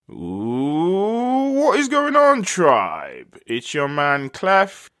is going on, tribe? It's your man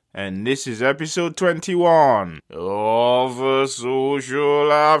Clef, and this is episode 21 of the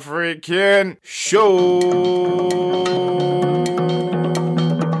Social African Show.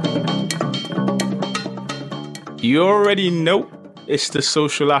 You already know it's the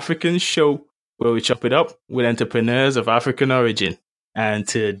Social African Show, where we chop it up with entrepreneurs of African origin. And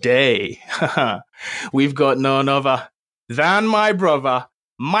today, we've got none other than my brother,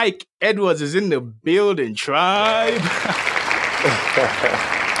 Mike Edwards, is in the building, tribe.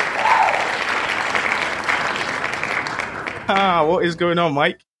 What is going on,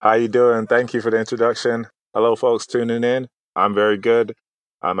 Mike? How you doing? Thank you for the introduction. Hello, folks tuning in. I'm very good.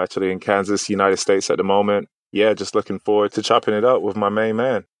 I'm actually in Kansas, United States at the moment. Yeah, just looking forward to chopping it up with my main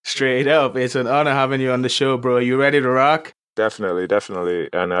man. Straight up. It's an honor having you on the show, bro. You ready to rock? Definitely.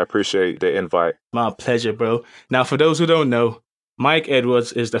 And I appreciate the invite. My pleasure, bro. Now, for those who don't know, Mike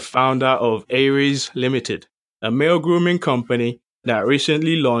Edwards is the founder of Aries Limited, a male grooming company that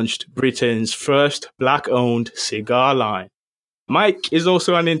recently launched Britain's first black-owned cigar line. Mike is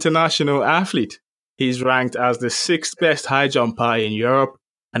also an international athlete. He's ranked as the 6th best high jumper in Europe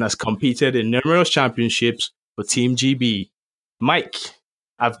and has competed in numerous championships for Team GB. Mike,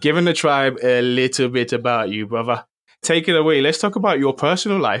 I've given the tribe a little bit about you, brother. Take it away. Let's talk about your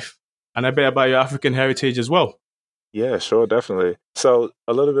personal life and a bit about your African heritage as well. Yeah, sure, definitely. So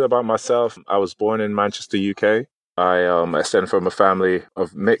a little bit about myself. I was born in Manchester, UK. I stem from a family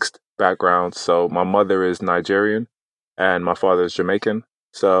of mixed backgrounds. So my mother is Nigerian and my father is Jamaican.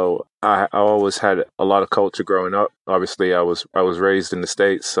 So I always had a lot of culture growing up. Obviously, I was raised in the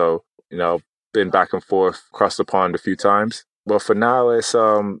States, so been back and forth across the pond a few times. But for now, it's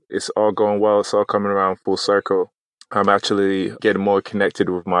all going well. It's all coming around full circle. I'm actually getting more connected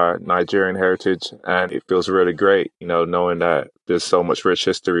with my Nigerian heritage, and it feels really great, knowing that there's so much rich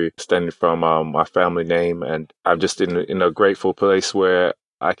history stemming from my family name, and I'm just in a grateful place where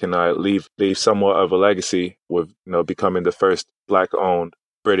I can leave somewhat of a legacy with becoming the first Black-owned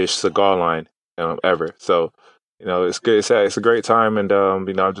British cigar line ever. So it's good. It's a great time, and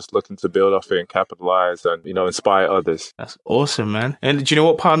I'm just looking to build off it and capitalize and inspire others. That's awesome, man. And do you know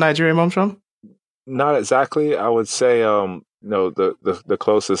what part of Nigeria mom's from? Not exactly. I would say the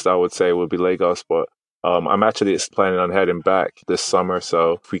closest I would say would be Lagos, but I'm actually planning on heading back this summer.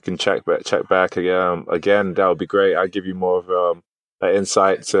 So if we can check back again, that would be great. I'll give you more of an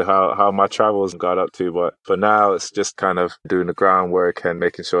insight to how my travels got up to. But for now, it's just kind of doing the groundwork and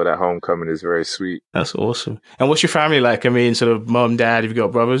making sure that homecoming is very sweet. That's awesome. And what's your family like? I mean, sort of mom, dad, have you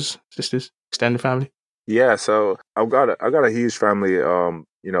got brothers, sisters, extended family? Yeah, so I got a huge family. A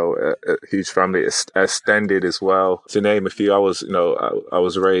huge family extended as well. To name a few, I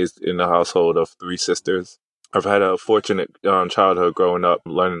was raised in a household of 3 sisters. I've had a fortunate childhood growing up,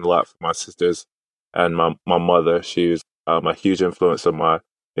 learning a lot from my sisters and my mother. She was a huge influence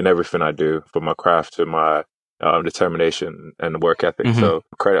in everything I do, from my craft to my determination and work ethic. Mm-hmm. So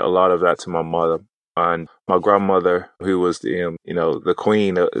I credit a lot of that to my mother. And my grandmother, who was the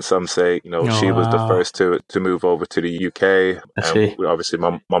queen, some say, she was the first to move over to the UK. And obviously,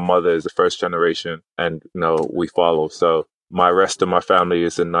 my mother is the first generation, and we follow. So my rest of my family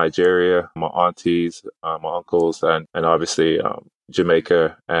is in Nigeria. My aunties, my uncles, and obviously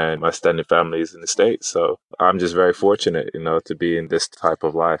Jamaica, and my extended family is in the States. So I'm just very fortunate, to be in this type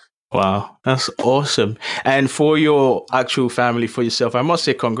of life. Wow, that's awesome. And for your actual family, for yourself, I must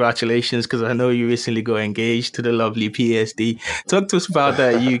say congratulations, because I know you recently got engaged to the lovely PSD. Talk to us about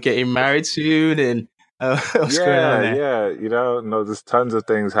that. You getting married soon, and what's going on there? Yeah, there's tons of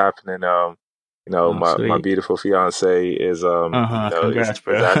things happening. My beautiful fiance is congrats,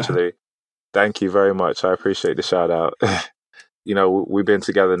 bro. is actually, thank you very much. I appreciate the shout out. We've been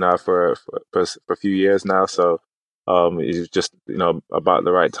together now for a few years now, so it's just about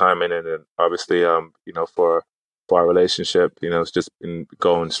the right timing, and then obviously for our relationship, it's just been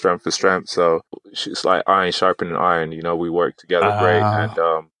going strength for strength. So it's like iron sharpening iron. We work together great,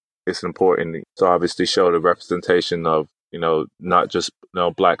 and it's important to obviously show the representation of not just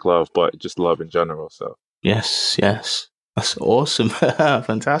Black love, but just love in general. So yes. That's awesome.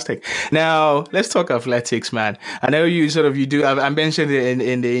 Fantastic. Now, let's talk athletics, man. I know you do. I mentioned it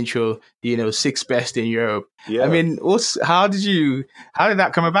in the intro, 6th best in Europe. Yeah. I mean, how did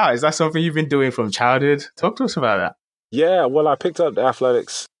that come about? Is that something you've been doing from childhood? Talk to us about that. Yeah, well, I picked up the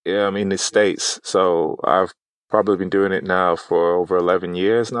athletics in the States. So I've probably been doing it now for over 11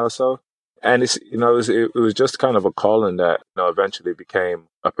 years now. So, and it's, it was just kind of a calling that, eventually became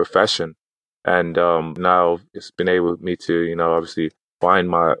a profession. And now it's been able me to, obviously find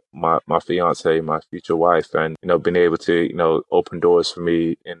my fiance, my future wife, and been able to open doors for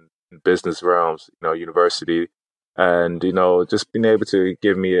me in business realms, university, and just being able to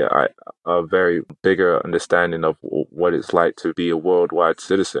give me a very bigger understanding of what it's like to be a worldwide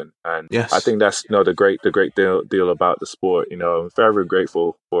citizen. And I Yes. think that's the great deal about the sport. I'm very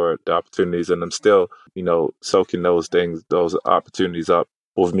grateful for the opportunities, and I'm still soaking those opportunities up.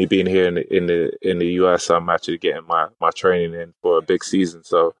 With me being here in the US, I'm actually getting my training in for a big season.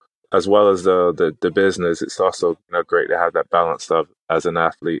 So as well as the business, it's also great to have that balance of as an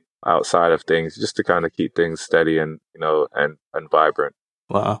athlete outside of things, just to kind of keep things steady and and vibrant.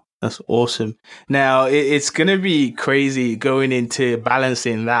 Wow, that's awesome. Now, it's going to be crazy going into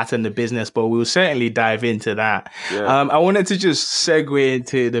balancing that and the business, but we'll certainly dive into that. Yeah. I wanted to just segue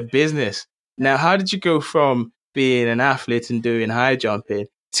into the business. Now, how did you go from being an athlete and doing high jumping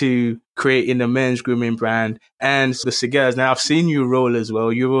to creating the men's grooming brand and the cigars? Now, I've seen you roll as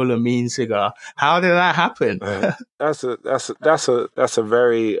well. You roll a mean cigar. How did that happen? That's a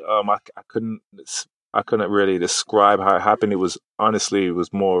very I couldn't really describe how it happened. It was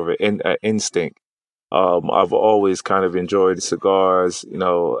more of an instinct. I've always kind of enjoyed cigars,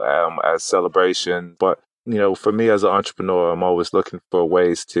 as celebration. But for me as an entrepreneur, I'm always looking for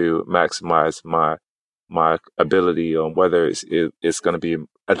ways to maximize my ability on whether it's going to be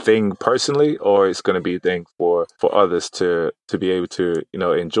a thing personally or it's going to be a thing for others to be able to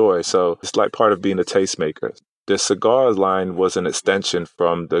enjoy. So it's like part of being a tastemaker. The cigars line was an extension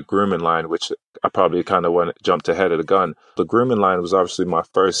from the grooming line, which I probably kind of jumped ahead of the gun. The grooming line was obviously my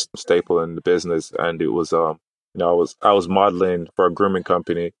first staple in the business, and it was I was modeling for a grooming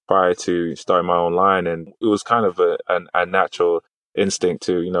company prior to starting my own line, and it was kind of a natural instinct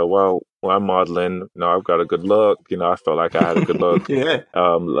to well, when I'm modeling, I've got a good look. I felt like I had a good look. Yeah.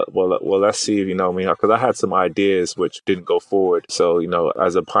 Well, let's see if because I had some ideas which didn't go forward. So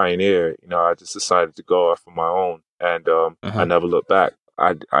as a pioneer, I just decided to go off on my own, and I Uh-huh. never looked back.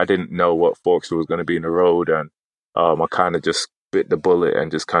 I didn't know what forks was going to be in the road, and I kind of just bit the bullet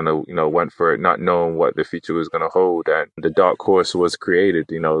and just kind of went for it, not knowing what the future was going to hold. And the dark horse was created.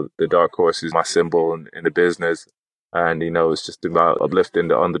 The dark horse is my symbol in the business. And, it's just about uplifting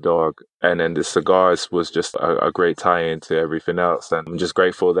the underdog. And then the cigars was just a great tie in to everything else. And I'm just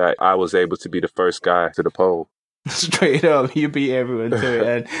grateful that I was able to be the first guy to the pole. Straight up, you beat everyone to it,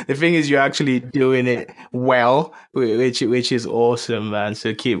 and the thing is, you're actually doing it well, which is awesome, man.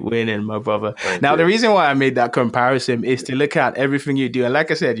 So keep winning, my brother. Thank Now, the you. reason why I made that comparison is to look at everything you do, and like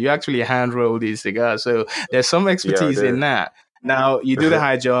I said, you actually hand roll these cigars, so there's some Yeah, I expertise in did. that. Now, you do the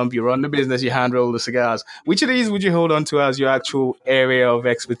high jump, you run the business, you hand roll the cigars. Which of these would you hold on to as your actual area of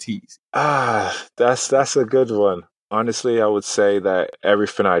expertise? That's a good one. Honestly, I would say that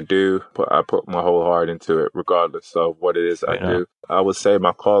everything I do, I put my whole heart into it, regardless of what it is I Right now. do. I would say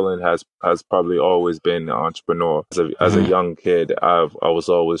my calling has probably always been an entrepreneur. As a Mhm. young kid, I was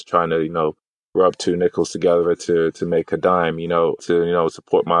always trying to rub two nickels together to make a dime. To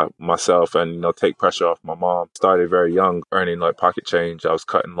support myself and take pressure off my mom. Started very young, earning like pocket change. I was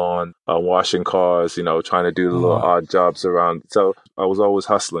cutting lawn, washing cars. Trying to do the Oh, little wow. odd jobs around. So I was always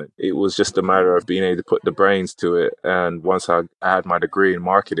hustling. It was just a matter of being able to put the brains to it. And once I had my degree in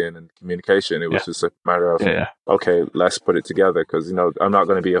marketing and communication, it Yeah, was just a matter of, yeah. okay, let's put it together. Because, I'm not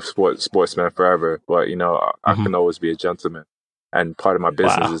going to be a sportsman forever, but, I Hmm. can always be a gentleman. And part of my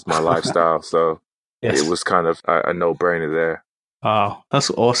business Wow. is my lifestyle. So it Yes. was kind of a no-brainer there. Wow,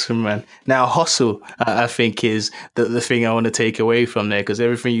 that's awesome, man. Now, hustle, I think, is the thing I want to take away from there, because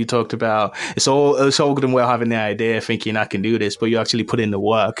everything you talked about, it's all good and well having the idea, thinking I can do this, but you actually put in the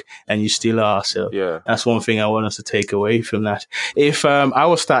work, and you still are. So Yeah. that's one thing I want us to take away from that. If I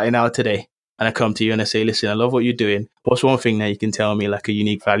was starting out today and I come to you and I say, listen, I love what you're doing. What's one thing that you can tell me, like a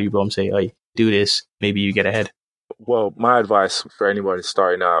unique value bomb? Say, hey, do this. Maybe you get ahead. Well, my advice for anyone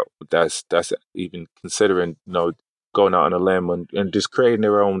starting out that's even considering, going out on a limb and just creating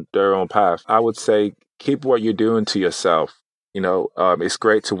their own path. I would say keep what you're doing to yourself. It's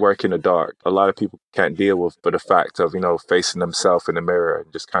great to work in the dark. A lot of people can't deal with the fact of facing themselves in the mirror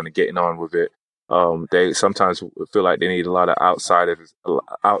and just kind of getting on with it. They sometimes feel like they need a lot of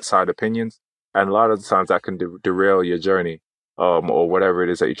outside opinions, and a lot of the times that can derail your journey, or whatever it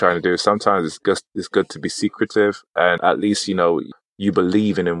is that you're trying to do. Sometimes it's good to be secretive, and at least you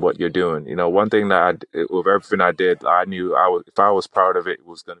believe in what you're doing. One thing that with everything I did, I knew if I was proud of it, it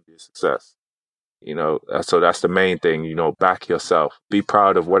was going to be a success. So that's the main thing. Back yourself, be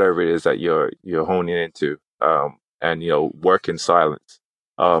proud of whatever it is that you're honing into, and work in silence,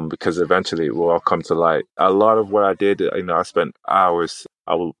 because eventually it will all come to light. A lot of what I did, I spent hours.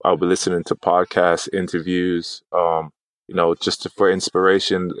 I'll be listening to podcasts, interviews, just for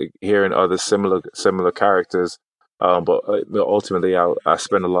inspiration, hearing other similar characters, But ultimately, I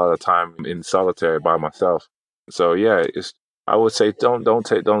spend a lot of time in solitary by myself. So yeah, it's I would say don't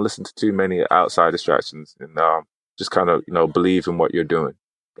listen to too many outside distractions, and just kind of believe in what you're doing.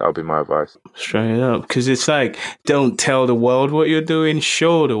 That would be my advice. Straight up, because it's like, don't tell the world what you're doing,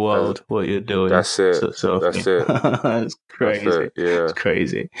 show the Uh, world what you're doing. that's it. So sort of That's thing. it. It's That's crazy. it. Yeah. It's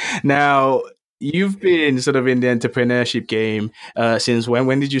crazy. Now, you've been sort of in the entrepreneurship game since when?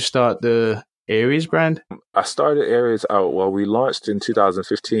 When did you start the Aries brand? I started Aries out. Well, we launched in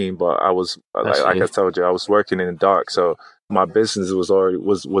 2015, but I was I like I see. told you, I was working in the dark, so my business was already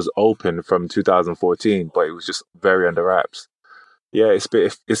was open from 2014, but it was just very under wraps. Yeah,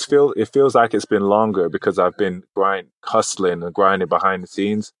 it feels like it's been longer because I've been hustling and grinding behind the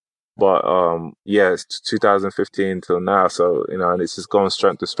scenes. But yeah, it's 2015 till now, so and it's just going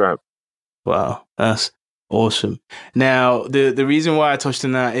strength to strength. Wow, that's awesome. Now, the reason why I touched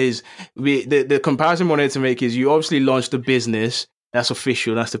on that is the comparison I wanted to make is you obviously launched the business. That's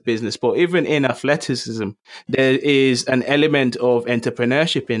official. That's the business. But even in athleticism, there is an element of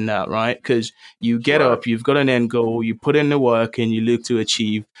entrepreneurship in that, right? Because you get Right. up, you've got an end goal, you put in the work, and you look to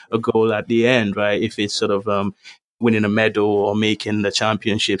achieve a goal at the end, right? If it's sort of winning a medal or making the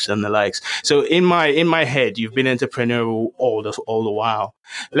championships and the likes. So in my head, you've been entrepreneurial all the while.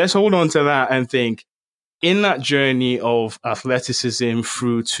 Let's hold on to that and think in that journey of athleticism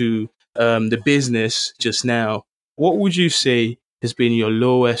through to the business just now, what would you say has been your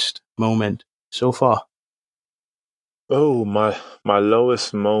lowest moment so far? Oh, my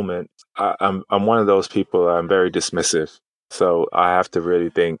lowest moment. I'm one of those people. I'm very dismissive, so I have to really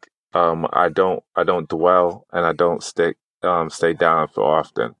think. I don't dwell, and I don't stay down for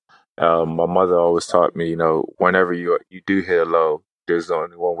often. My mother always taught me, whenever you do hit a low, there's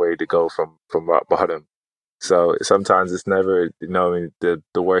only one way to go from rock bottom. So sometimes it's never, I mean, the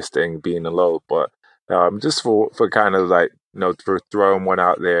worst thing being alone, but just for kind of like, for throwing one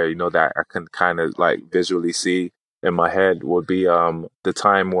out there, that I can kind of like visually see in my head would be the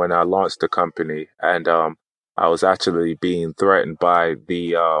time when I launched the company and I was actually being threatened by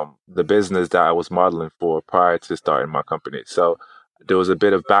the business that I was modeling for prior to starting my company. So there was a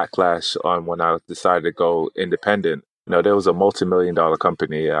bit of backlash on when I decided to go independent. There was a multi-million dollar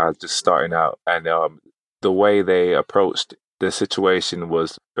company. I was just starting out, and the way they approached the situation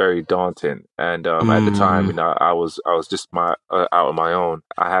was very daunting. And at the time, Mm, I was just out on my own.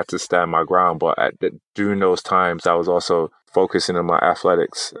 I had to stand my ground, but during those times, I was also focusing on my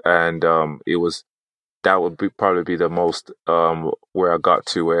athletics, and it was that would probably be the most where I got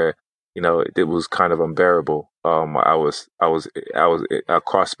to where it was kind of unbearable. I was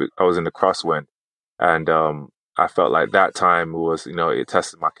in the crosswind, and I felt like that time was it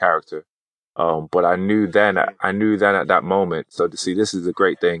tested my character. But I knew then at that moment. So to see, this is a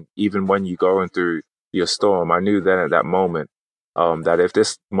great thing. Even when you're going through your storm, I knew then at that moment that if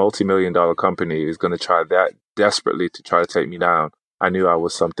this multi-million dollar company is going to try that desperately to try to take me down, I knew I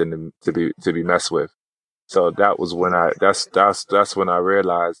was something to be messed with. So that was when that's when I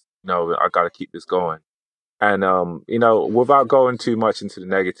realized, I got to keep this going. And without going too much into the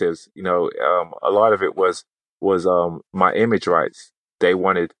negatives, a lot of it was my image rights. They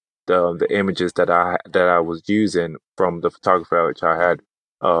wanted the images that I was using from the photographer which I had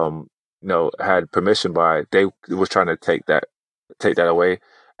had permission by. They was trying to take that away,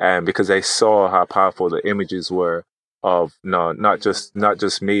 and because they saw how powerful the images were of no not just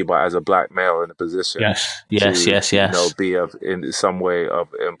me, but as a black male in a position yes, yes, to yes, yes. be of in some way of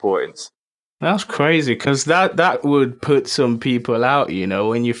importance. That's crazy because that would put some people out,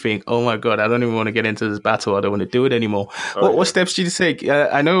 when you think, oh my God, I don't even want to get into this battle. I don't want to do it anymore. Oh What yeah. steps did you take?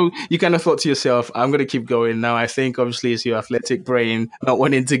 I know you kind of thought to yourself, I'm going to keep going. Now, I think obviously it's your athletic brain not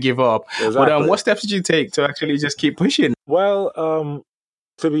wanting to give up. But Exactly. what steps did you take to actually just keep pushing? Well,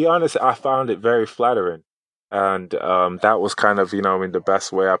 to be honest, I found it very flattering, and that was kind of, I mean, the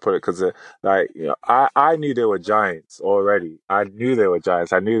best way I put it, because like, I knew they were giants already. I knew they were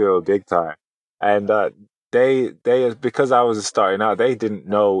giants. I knew they were big time, and they because I was starting out, they didn't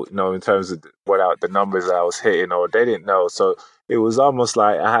know, in terms of the numbers that I was hitting, or they didn't know. So it was almost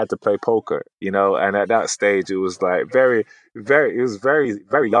like I had to play poker, and at that stage, it was like it was very,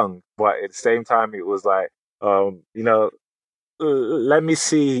 very young, but at the same time, it was like, let me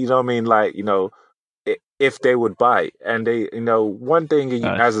see, what I mean, like, if they would bite. And they, one thing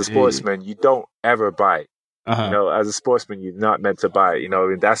I as a see. sportsman, you don't ever bite. Uh-huh. As a sportsman, you're not meant to bite.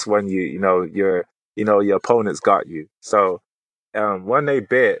 And that's when your opponent's got you. So when they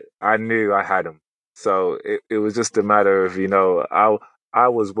bit, I knew I had them. So it was just a matter of, I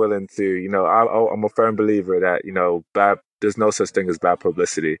was willing to, I'm a firm believer that, bad, there's no such thing as bad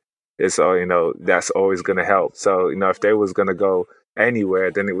publicity. It's that's always going to help. So if they was going to go anywhere,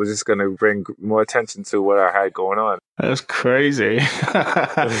 then it was just going to bring more attention to what I had going on. That's crazy.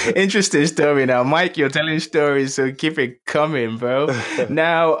 Interesting story. Now, Mike, you're telling stories, so keep it coming, bro.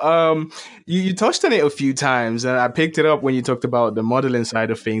 Now, you touched on it a few times, and I picked it up when you talked about the modeling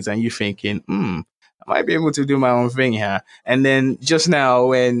side of things, and you thinking, I might be able to do my own thing here. And then just now,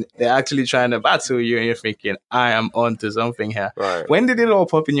 when they're actually trying to battle you, and you're thinking, I am onto something here. Right. When did it all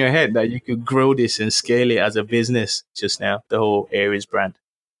pop in your head that you could grow this and scale it as a business? Just now, the whole Aries brand.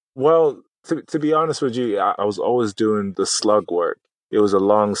 Well, to be honest with you, I was always doing the slug work. It was a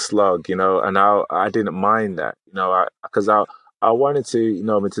long slug, and I didn't mind that, because I wanted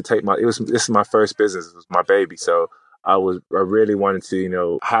to, to take this is my first business. It was my baby. So I really wanted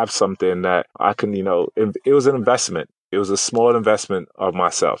to, have something that I can, it was an investment. It was a small investment of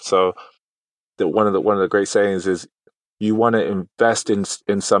myself. So one of the great sayings is you want to invest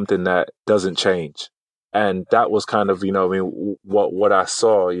in something that doesn't change. And that was kind of, what I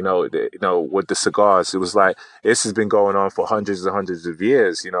saw, with the cigars. It was like, this has been going on for hundreds and hundreds of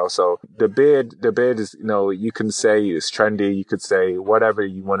years, So the beard is, you can say it's trendy. You could say whatever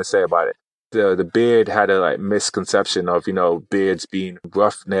you want to say about it. The beard had a misconception of, beards being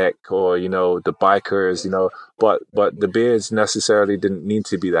roughneck or, the bikers, but the beards necessarily didn't need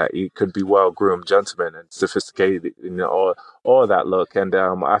to be that. It could be well-groomed gentlemen and sophisticated, all that look. And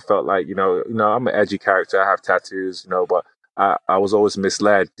I felt like, I'm an edgy character. I have tattoos, but I was always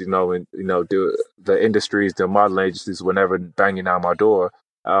misled, the industries, the modeling agencies were never banging down my door.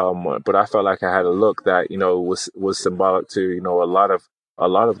 But I felt like I had a look that, was symbolic to, a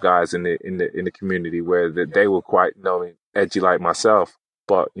lot of guys in the community where they were quite, edgy like myself.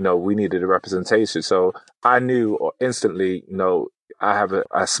 But, we needed a representation. So I knew instantly, I have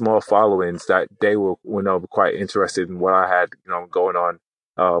a small followings that they were, quite interested in what I had, going on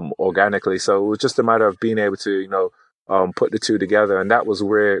organically. So it was just a matter of being able to, put the two together. And that was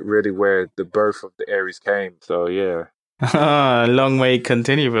where the birth of the Aries came. So, yeah. Long way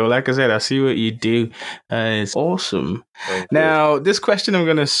continue, bro. Like I said, I see what you do. It's awesome. Now, this question I'm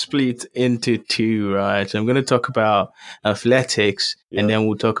going to split into two, right? So I'm going to talk about athletics and then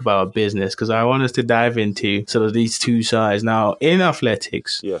we'll talk about business because I want us to dive into sort of these two sides. Now, in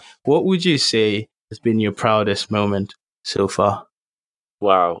athletics, what would you say has been your proudest moment so far?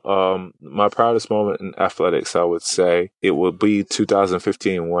 Wow. My proudest moment in athletics, I would say it would be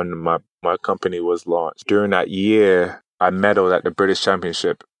 2015 when my company was launched. During that year, I medaled at the British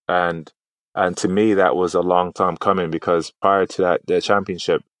Championship, and to me that was a long time coming because prior to the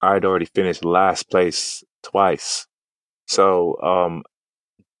championship, I had already finished last place twice. So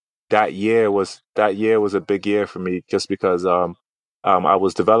that year was a big year for me just because I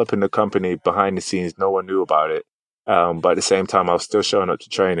was developing the company behind the scenes. No one knew about it, but at the same time, I was still showing up to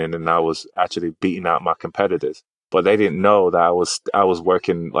training, and I was actually beating out my competitors. But they didn't know that I was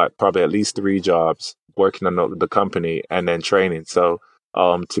working like probably at least 3 jobs, working on the company and then training. So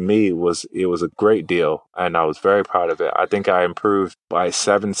to me, it was a great deal, and I was very proud of it. I think I improved by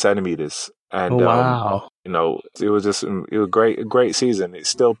 7 centimeters, and wow, it was a great season. It's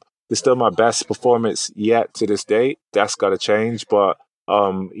still my best performance yet to this date. That's got to change, but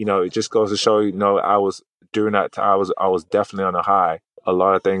it just goes to show I was during that time. I was definitely on a high. A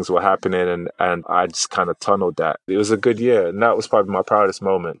lot of things were happening and I just kind of tunneled that. It was a good year. And that was probably my proudest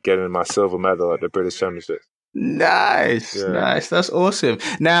moment, getting my silver medal at the British Championship. Nice. That's awesome.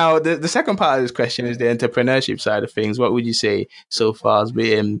 Now, the second part of this question is the entrepreneurship side of things. What would you say so far has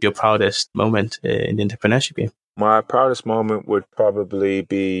been your proudest moment in the entrepreneurship game? My proudest moment would probably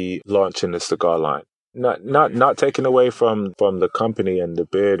be launching the cigar line. Not taken away from the company and the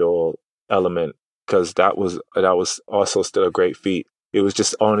beard oil element, because that was also still a great feat. It was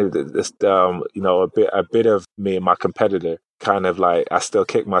just only a bit of me and my competitor kind of like I still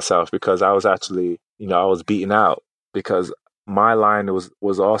kicked myself because I was actually I was beaten out because my line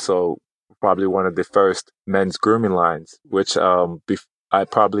was also probably one of the first men's grooming lines, which I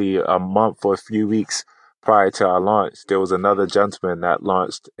probably a month or a few weeks prior to our launch, there was another gentleman that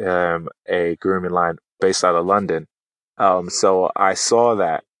launched a grooming line based out of London. So I saw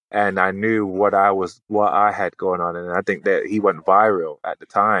that. And I knew what I had going on, and I think that he went viral at the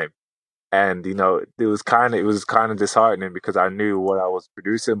time. And it was kind of disheartening because I knew what I was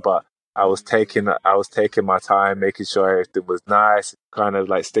producing, but I was taking my time, making sure everything was nice, kind of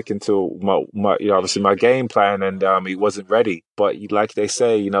like sticking to my obviously my game plan, and it wasn't ready. But like they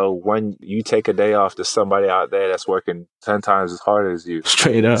say, when you take a day off, there's somebody out there that's working 10 times as hard as you.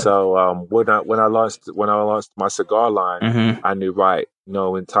 Straight up. So when I launched my cigar line, I knew right.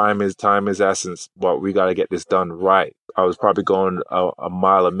 When time is essence, but we got to get this done right. I was probably going a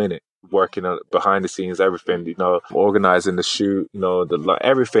mile a minute. working behind the scenes, everything, organizing the shoot,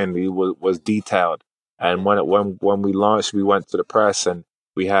 everything was detailed. And when we launched, we went to the press and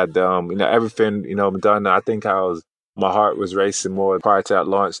we had, everything, done. I think my heart was racing more prior to that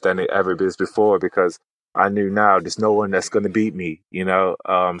launch than it ever was before, because I knew now there's no one that's going to beat me,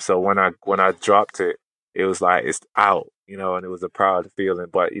 So when I dropped it, it was like, it's out, and it was a proud feeling.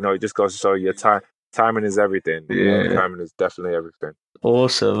 But, it just goes to show you timing is everything. Timing is definitely everything.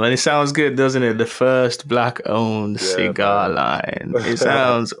 Awesome. And it sounds good, doesn't it? The first black-owned cigar line. It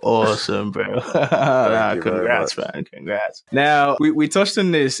sounds awesome, bro. Thank you congrats, very much. man. Congrats. Now, we touched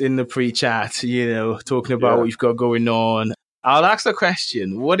on this in the pre-chat, talking about what you've got going on. I'll ask the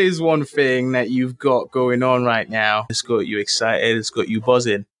question. What is one thing that you've got going on right now? It's got you excited. It's got you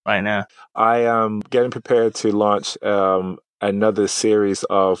buzzing right now. I am getting prepared to launch another series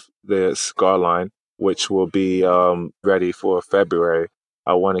of the cigar line, which will be ready for February.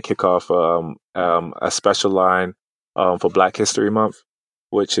 I want to kick off a special line for Black History Month,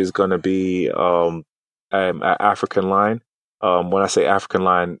 which is going to be an African line. When I say African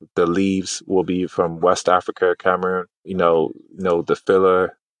line, the leaves will be from West Africa, Cameroon. The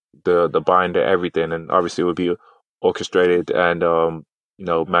filler, the binder, everything, and obviously it will be orchestrated and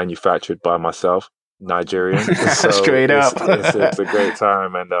manufactured by myself, Nigerian. So Straight up, it's a great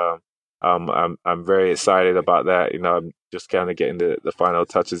time, and I'm very excited about that. I'm just kind of getting the final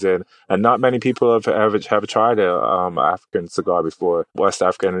touches in, and not many people have tried a African cigar before, West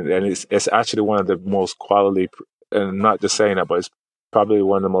African, and it's actually one of the most quality. And I'm not just saying that, but it's probably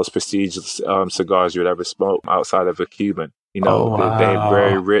one of the most prestigious cigars you would ever smoke outside of a Cuban. They're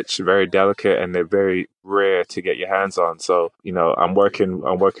very rich, very delicate, and they're very rare to get your hands on. So, I'm working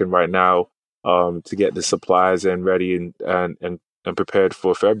right now to get the supplies and ready and prepared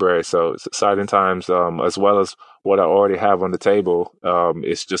for February. So it's exciting times, as well as what I already have on the table.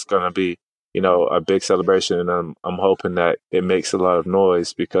 It's just going to be, a big celebration, and I'm hoping that it makes a lot of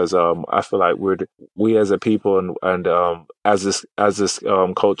noise, because I feel like we as a people and as this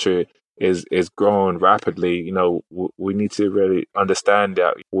culture is growing rapidly, we need to really understand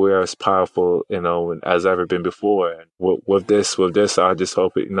that we're as powerful, as ever been before. And with this, I just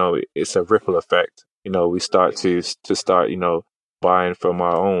hope it's a ripple effect. We start to buying from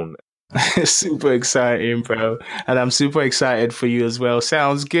our own. Super exciting, bro. And I'm super excited for you as well.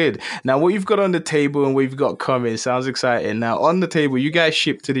 Sounds good. Now, what you've got on the table and what you've got coming sounds exciting. Now, on the table, you guys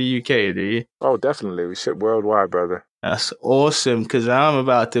ship to the UK, do you? Oh, definitely. We ship worldwide, brother. That's awesome, because I'm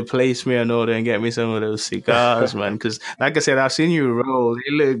about to place me an order and get me some of those cigars, man. Because, like I said, I've seen you roll.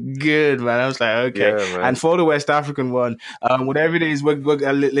 They look good, man. I was like, okay. Yeah, man. And for the West African one, whatever it is,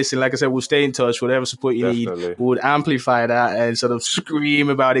 listen, like I said, we'll stay in touch. Whatever support you need, we would amplify that and sort of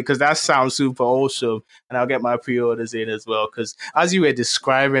scream about it, because that sounds super awesome. And I'll get my pre-orders in as well, because as you were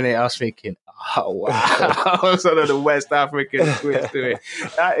describing it, I was thinking, oh, wow. Sort of the West African twist to it.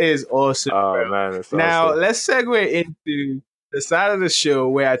 That is awesome, bro. Man, it's now, awesome. let's segue into the side of the show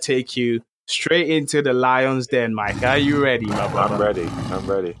where I take you straight into the Lion's Den, Mike. Are you ready, my brother? I'm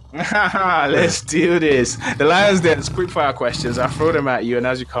ready. Let's do this. The Lion's Den, quick fire questions. I'll throw them at you, and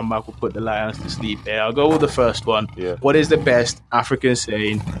as you come back, we'll put the lions to sleep there. I'll go with the first one. Yeah. What is the best African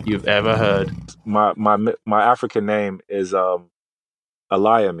saying you've ever heard? My African name is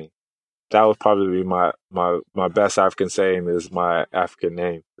Alayami. That would probably be my best African saying, is my African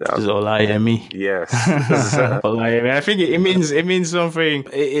name. Is Olayemi? Yes. Olayemi. I think it means something.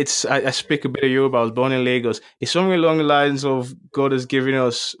 I speak a bit of Yoruba. I was born in Lagos. It's something along the lines of God has given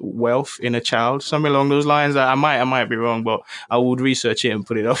us wealth in a child. Something along those lines. I might be wrong, but I would research it and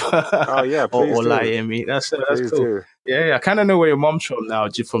put it up. Oh yeah, please do. Olayemi. That's Please cool. do. Yeah, I kind of know where your mom's from now,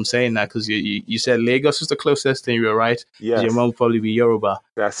 just from saying that, because you said Lagos is the closest thing, you're right. Yes. Your mom would probably be Yoruba.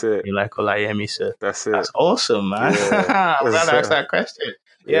 That's it. You like Olayemi, sir. That's it. That's awesome, man. Yeah. I'm glad I asked that question.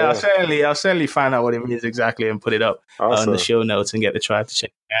 Yeah, I'll certainly find out what it means exactly and put it up on the show notes and get the tribe to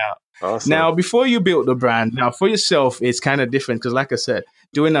check it out. Awesome. Now, before you built the brand, now for yourself, it's kind of different, because like I said,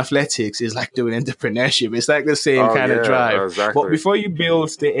 doing athletics is like doing entrepreneurship. It's like the same kind of drive. Exactly. But before you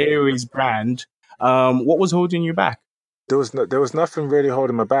built the Aries brand, what was holding you back? There was nothing really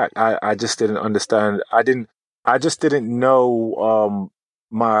holding me back. I just didn't understand. I just didn't know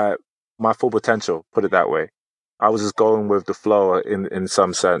my full potential, put it that way. I was just going with the flow in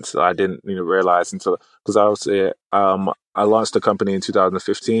some sense. I didn't realize until, because I launched the company in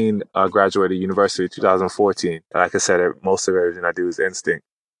 2015. I graduated university in 2014. Like I said, most of everything I do is instinct.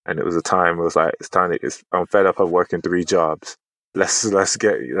 And it was a time where it was like, I'm fed up of working 3 jobs. Let's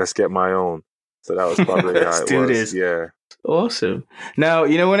get my own. So that was probably Let's do this. Yeah. Awesome. Now,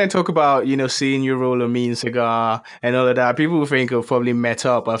 when I talk about, seeing you roll a mean cigar and all of that, people will think I've probably met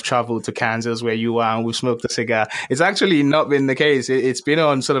up. I've traveled to Kansas where you are and we've smoked a cigar. It's actually not been the case. It's been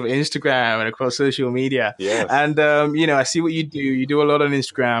on sort of Instagram and across social media. Yes. And, I see what you do. You do a lot on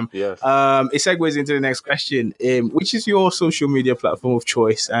Instagram. Yes. It segues into the next question. Which is your social media platform of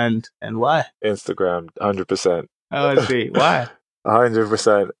choice and why? Instagram, 100%. Oh, I see. Why?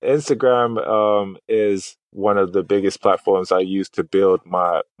 100%. Instagram is one of the biggest platforms I use to build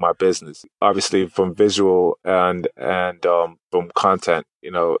my business. Obviously, from visual and from content,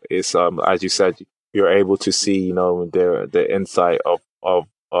 it's as you said, you're able to see the insight of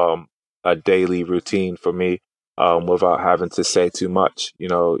a daily routine for me without having to say too much.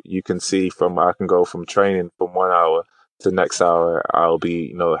 You can see I can go from training from 1 hour to the next hour. I'll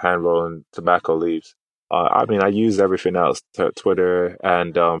be hand rolling tobacco leaves. I use everything else, Twitter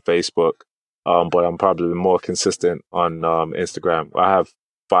and Facebook, but I'm probably more consistent on Instagram. I have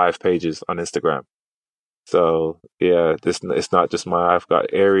 5 pages on Instagram. So, yeah, it's not just I've got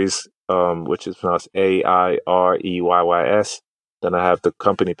Aries, which is pronounced Aireyys. Then I have the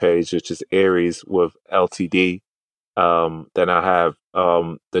company page, which is Aries with LTD. Then I have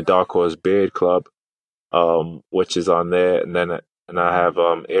the Dark Horse Beard Club, which is on there. And I have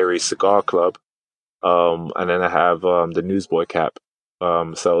Aries Cigar Club. And then I have the Newsboy Cap.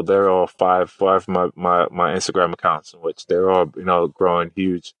 So there are five of my Instagram accounts, which they're all growing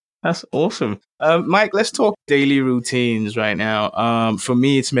huge. That's awesome. Mike, let's talk daily routines right now. For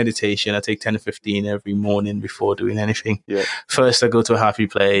me, it's meditation. I take 10 to 15 every morning before doing anything. Yeah. First, I go to a happy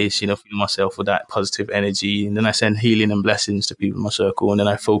place, fill myself with that positive energy. And then I send healing and blessings to people in my circle. And then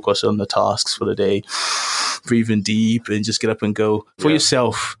I focus on the tasks for the day, breathing deep and just get up and go. For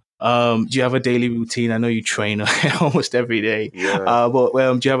yourself, do you have a daily routine? I know you train almost every day. Yeah. But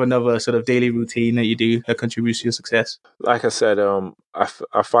do you have another sort of daily routine that you do that contributes to your success? Like I said, I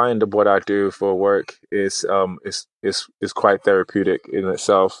find what I do for work is quite therapeutic in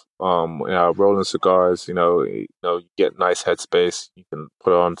itself. Rolling cigars, you get nice headspace. You can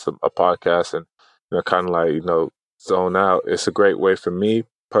put on a podcast and kind of like zone out. It's a great way for me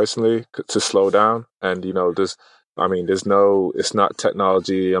personally to slow down and it's not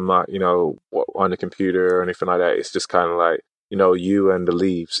technology. I'm not, on the computer or anything like that. It's just kind of like, you and the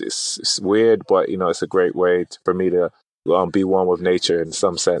leaves. It's weird, but, it's a great way for me to be one with nature in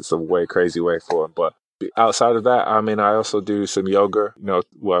some sense, of way crazy way for it. But outside of that, I also do some yoga,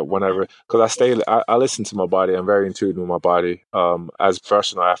 whenever, because I listen to my body. I'm very in tune with my body. As a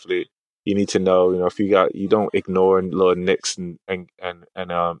professional athlete, you need to know, if you don't ignore little nicks and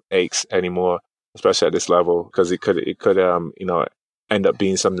aches anymore, especially at this level, because it could end up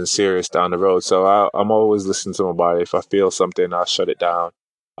being something serious down the road. So I'm always listening to my body. If I feel something, I'll shut it down.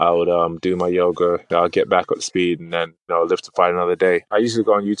 I would do my yoga. I'll get back up to speed and then live to fight another day. I usually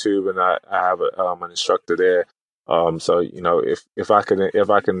go on YouTube and I have an instructor there. So if I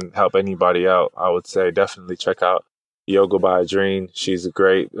can help anybody out, I would say definitely check out Yoga by Adrene. She's a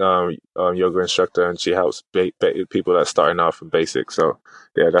great yoga instructor, and she helps people that's starting out from basics. So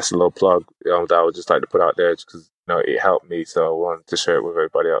yeah, that's a little plug that I would just like to put out there because it helped me. So I wanted to share it with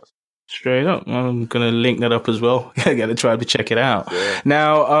everybody else. Straight up. I'm going to link that up as well. I got to try to check it out. Yeah.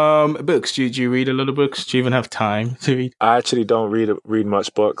 Now, books. Do you read a lot of books? Do you even have time to read? I actually don't read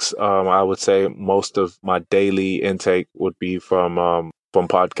much books. I would say most of my daily intake would be from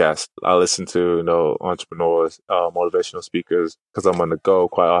podcasts. I listen to, entrepreneurs, motivational speakers, because I'm on the go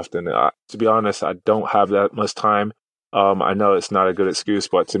quite often. To be honest, I don't have that much time. I know it's not a good excuse,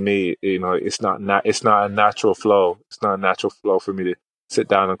 but to me, it's not a natural flow. It's not a natural flow for me to sit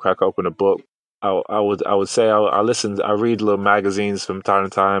down and crack open a book. I would say I listen. I read little magazines from time to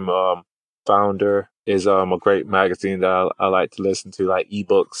time. Founder is a great magazine that I like to listen to, like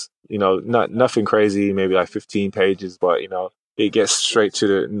ebooks. Nothing crazy, maybe like 15 pages, but it gets straight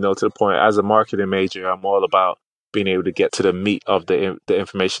to the point. As a marketing major, I'm all about being able to get to the meat of the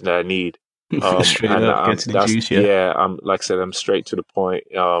information that I need. Straight up, get to the juice. Yeah, I'm like I said, I'm straight to the point.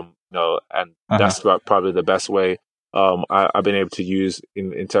 And that's probably the best way I've been able to use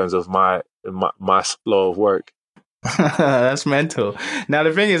in terms of my flow of work. That's mental. Now,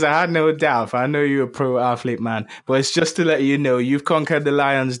 the thing is, I had no doubt. I know you're a pro athlete, man. But it's just to let you know, you've conquered the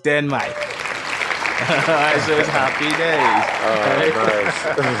Lions Den, Mike. So it's happy days. Oh, nice.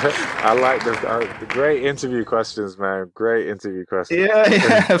 I like the great interview questions, man. Great interview questions.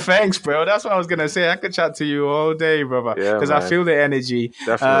 Yeah. Thanks, bro. That's what I was going to say. I could chat to you all day, brother. Yeah, because I feel the energy.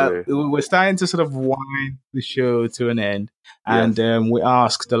 Definitely. We're starting to sort of wind the show to an end. And we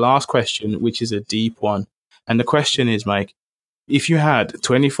ask the last question, which is a deep one. And the question is, Mike, if you had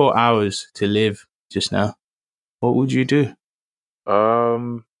 24 hours to live just now, what would you do?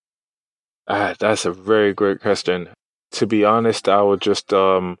 That's a very great question. To be honest, I would just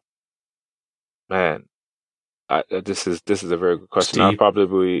man, this is a very good question. Steve.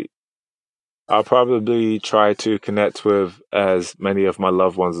 I'll probably try to connect with as many of my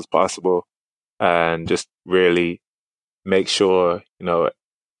loved ones as possible, and just really make sure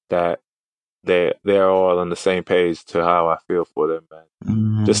that they're all on the same page to how I feel for them,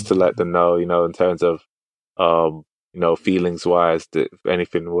 man. Just to let them know, in terms of feelings wise, that if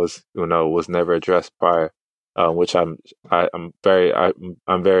anything was never addressed prior, which I'm very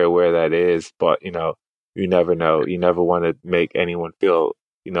aware that it is, but you never know. You never want to make anyone feel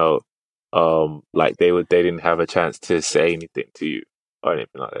like they didn't have a chance to say anything to you or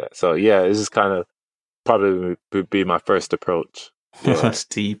anything like that. So yeah, this is kind of probably would be my first approach. That's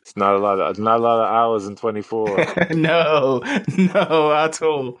deep. It's not a lot of hours in 24. No, at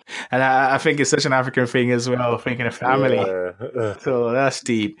all. And I think it's such an African thing as well, thinking of family. Yeah. So that's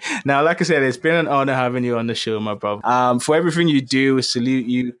deep. Now, like I said, it's been an honor having you on the show, my brother. For everything you do, we salute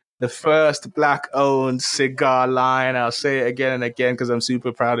you. The first Black-owned cigar line. I'll say it again and again because I'm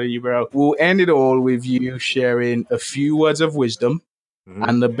super proud of you, bro. We'll end it all with you sharing a few words of wisdom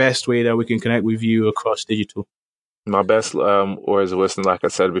and the best way that we can connect with you across digital. My best words of wisdom, like I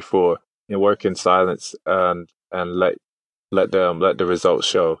said before, work in silence and let the results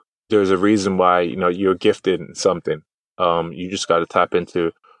show. There's a reason why you're gifted in something. You just got to tap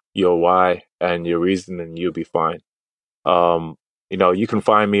into your why and your reason, and you'll be fine. You can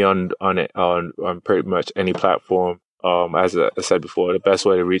find me on pretty much any platform. As I said before, the best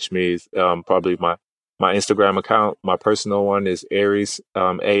way to reach me is probably my Instagram account. My personal one is Aries,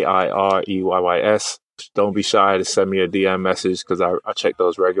 AIREYYS. Don't be shy to send me a DM message because I check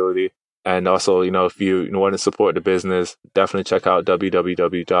those regularly. And also, if you want to support the business, definitely check out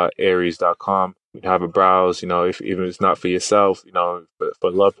www.aries.com. You can have a browse, if even if it's not for yourself, for a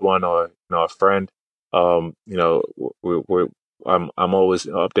loved one or a friend. I'm always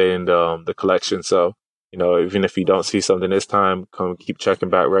updating the collection. So, even if you don't see something this time, keep checking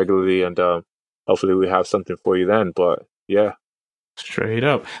back regularly, and hopefully we have something for you then. But yeah. Straight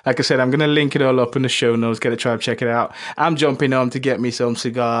up. Like I said, I'm going to link it all up in the show notes. Get a try to check it out. I'm jumping on to get me some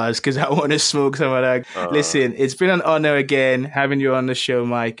cigars because I want to smoke some of that. Listen, it's been an honor again having you on the show,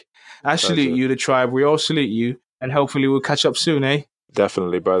 Mike. I salute you, the tribe. We all salute you. And hopefully we'll catch up soon, eh?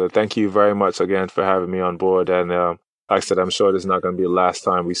 Definitely, brother. Thank you very much again for having me on board. And like I said, I'm sure this is not going to be the last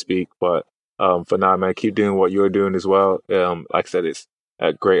time we speak. But for now, man, keep doing what you're doing as well. Like I said, it's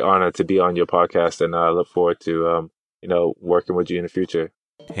a great honor to be on your podcast. And I look forward to working with you in the future.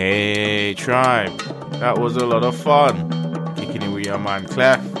 Hey, tribe. That was a lot of fun. Kicking it with your man,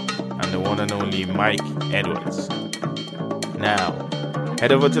 Clef, and the one and only Mike Edwards. Now,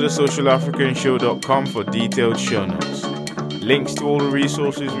 head over to the socialafricanshow.com for detailed show notes, links to all the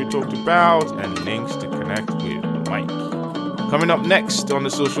resources we talked about, and links to connect with Mike. Coming up next on the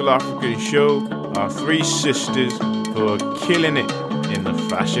Social African Show are three sisters who are killing it in the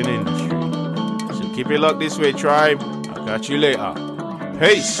fashion industry. So keep it locked this way, tribe. I'll catch you later.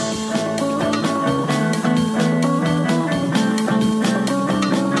 Peace.